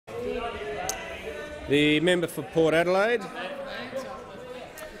The member for Port Adelaide.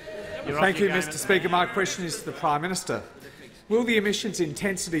 Thank you, Mr Speaker. My question is to the Prime Minister. Will the emissions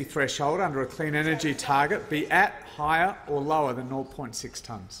intensity threshold under a clean energy target be at, higher or lower than 0.6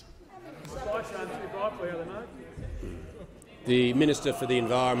 tonnes? The Minister for the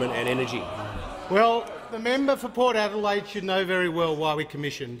Environment and Energy. Well, the member for Port Adelaide should know very well why we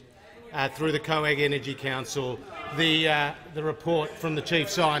commissioned, through the COAG Energy Council, the report from the Chief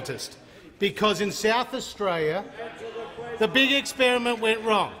Scientist. Because in South Australia, the big experiment went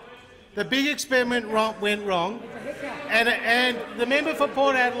wrong. The big experiment went wrong, and the member for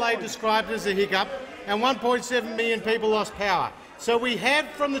Port Adelaide described it as a hiccup, and 1.7 million people lost power. So we have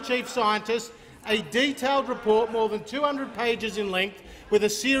from the Chief Scientist a detailed report, more than 200 pages in length, with a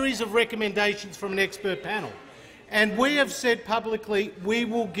series of recommendations from an expert panel. And we have said publicly we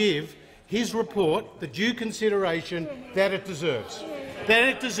will give his report the due consideration that it deserves.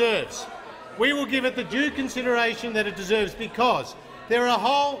 We will give it the due consideration that it deserves, because there are a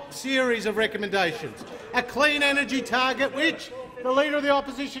whole series of recommendations. A clean energy target, which the Leader of the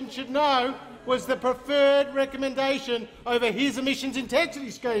Opposition should know was the preferred recommendation over his emissions intensity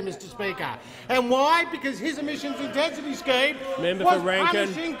scheme, Mr Speaker. And why? Because his emissions intensity scheme was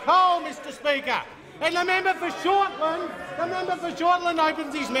punishing coal, Mr Speaker. And the member for Shortland,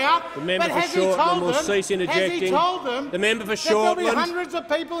 opens his mouth. The member for Shortland will cease interjecting. Has he told them the member for that there'll be Shortland. hundreds of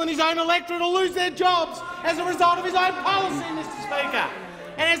people in his own electorate who'll lose their jobs as a result of his own policy, Mr Speaker?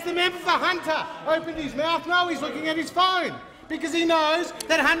 And as the member for Hunter opened his mouth, no, he's looking at his phone, because he knows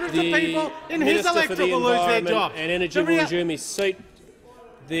that hundreds of people in his electorate will lose their jobs. And Energy will resume his seat.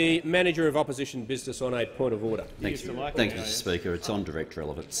 The Manager of Opposition Business on a point of order. Thank you, Mr Speaker. It's on direct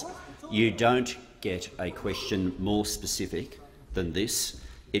relevance. You don't get a question more specific than this.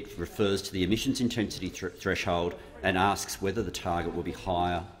 It refers to the emissions intensity threshold and asks whether the target will be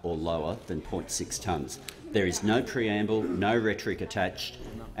higher or lower than 0.6 tonnes. There is no preamble, no rhetoric attached,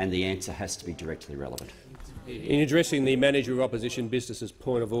 and the answer has to be directly relevant. In addressing the Manager of Opposition Business's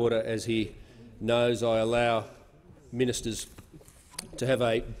point of order, as he knows, I allow ministers to have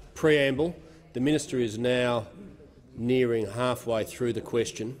a preamble. The minister is now nearing halfway through the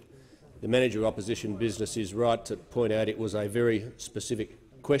question. The Manager of Opposition Business is right to point out it was a very specific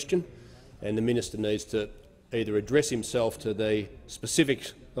question, and the minister needs to either address himself to the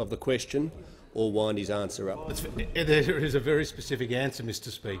specifics of the question or wind his answer up. There is a very specific answer, Mr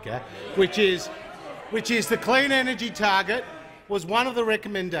Speaker, which is the clean energy target was one of the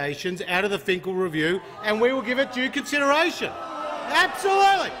recommendations out of the Finkel review, and we will give it due consideration.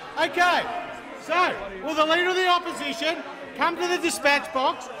 Absolutely. Okay. So, will the Leader of the Opposition come to the dispatch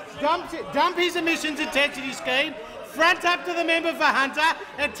box, dump his emissions intensity scheme, front up to the member for Hunter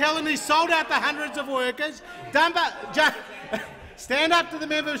and tell him he's sold out to hundreds of workers, stand up to the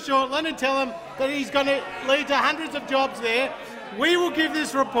member of Shortland and tell him that he's going to lead to hundreds of jobs there. We will give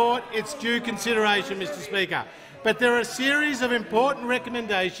this report its due consideration, Mr Speaker. But there are a series of important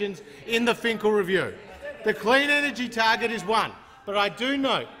recommendations in the Finkel review. The clean energy target is one, but I do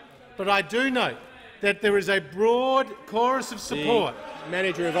note that there is a broad chorus of support. The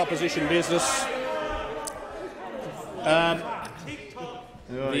Manager of Opposition Business.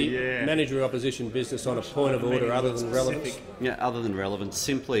 Manager of Opposition Business on a point of order other than relevance. Yeah, other than relevance,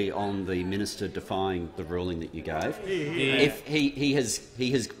 simply on the minister defying the ruling that you gave. If he has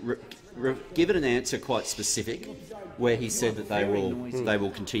given an answer quite specific, where he said that they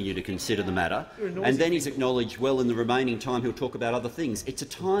will continue to consider the matter, and then he's acknowledged, well, in the remaining time he'll talk about other things. It's a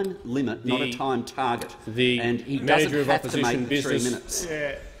time limit, not a time target, and he doesn't have to make the 3 minutes.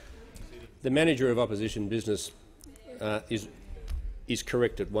 The Manager of Opposition Business is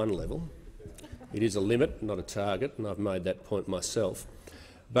correct at one level. It is a limit, not a target, and I've made that point myself.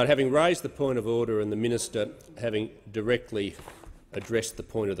 But having raised the point of order and the minister having directly addressed the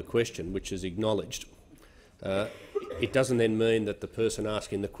point of the question, which is acknowledged, it doesn't then mean that the person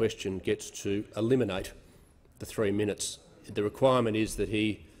asking the question gets to eliminate the 3 minutes. The requirement is that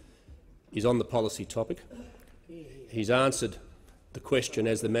he is on the policy topic. He's answered the question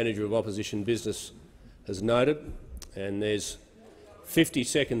as the Manager of Opposition Business has noted, and there's 50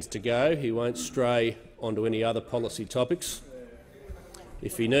 seconds to go. He won't stray onto any other policy topics.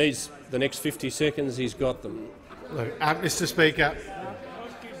 If he needs the next 50 seconds, he's got them. Look, Mr Speaker,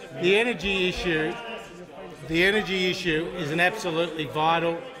 the energy issue is an absolutely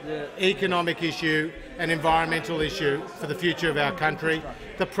vital economic issue and environmental issue for the future of our country.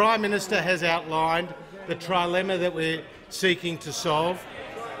 The Prime Minister has outlined the trilemma that we're seeking to solve,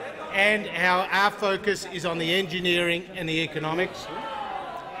 and our focus is on the engineering and the economics.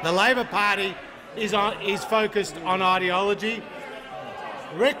 The Labor Party is focused on ideology.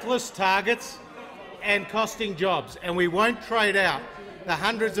 reckless targets and costing jobs, and we won't trade out the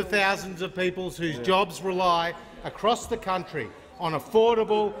hundreds of thousands of people whose jobs rely across the country on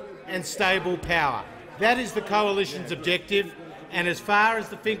affordable and stable power. That is the Coalition's objective, and as far as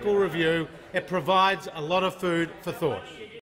the Finkel review, it provides a lot of food for thought.